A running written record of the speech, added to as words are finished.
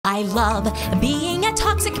I love being a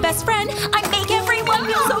toxic best friend. I make everyone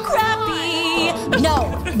feel so crappy.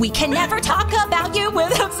 No, we can never talk about you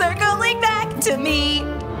without circling back to me.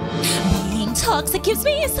 Being toxic gives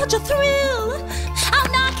me such a thrill.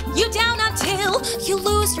 I'll knock you down until you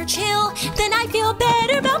lose your chill. Then I feel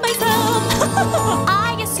better about myself.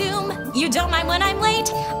 I assume you don't mind when I'm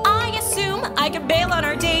late. I assume I can bail on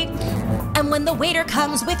our date. And when the waiter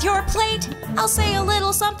comes with your plate, I'll say a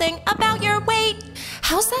little something about your weight.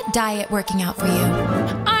 How's that diet working out for you?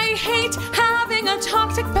 I hate having a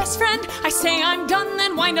toxic best friend. I say I'm done,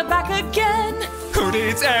 then wind up back again. Who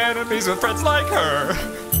needs enemies with friends like her?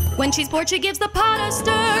 When she's bored, she gives the pot a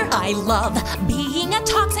stir. I love being a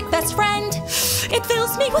toxic best friend. It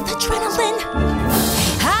fills me with adrenaline.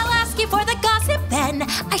 I'll ask you for the gossip then.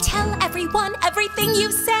 I tell everyone everything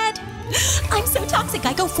you said. I'm so toxic,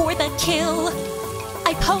 I go for the kill.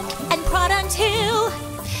 I poke and prod until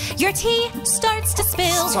your tea starts to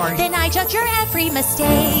spill. Sorry. Then I judge your every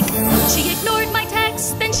mistake. She ignored my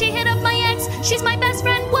text, then she hit up my ex. She's my best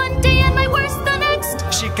friend one day and my worst the next.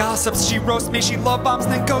 She gossips, she roasts me, she love bombs,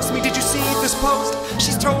 then ghosts me. Did you see this post?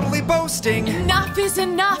 She's totally boasting. Enough is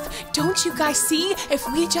enough. Don't you guys see? If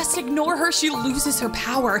we just ignore her, she loses her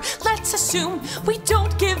power. Let's assume we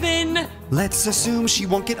don't give in. Let's assume she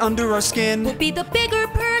won't get under our skin. We'll be the bigger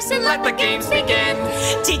person. Let the games begin.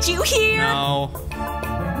 Did you hear? No.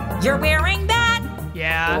 You're wearing that?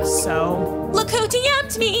 Yeah, so? Look who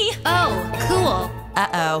DM'd me. Oh, cool.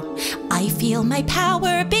 Uh-oh. I feel my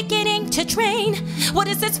power beginning to drain. What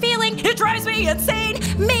is this feeling? It drives me insane.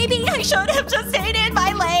 Maybe I should have just stayed in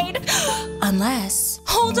my lane. Unless...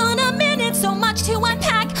 Hold on a minute, so much to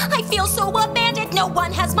unpack. I feel so abandoned, no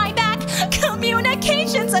one has my back.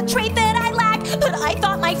 Communication's a trait that I lack. But I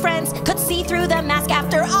thought my friends could see through the mask.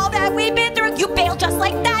 After all that we've been through, you bailed just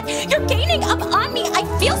like that. You're gaining up on me, I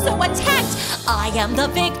feel so attacked. I am the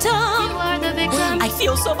victim. You are the victim. I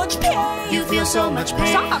feel so much pain. You feel so much pain.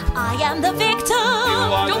 Stop. I am the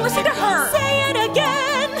victim. Don't listen to her. Say it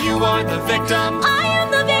again. You are the victim. I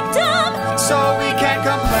am the victim. So we can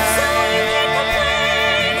complain.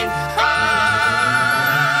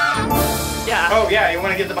 Yeah. Oh, yeah, you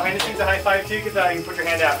want to give the behind the scenes a high five too? Because you can put your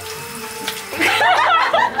hand out.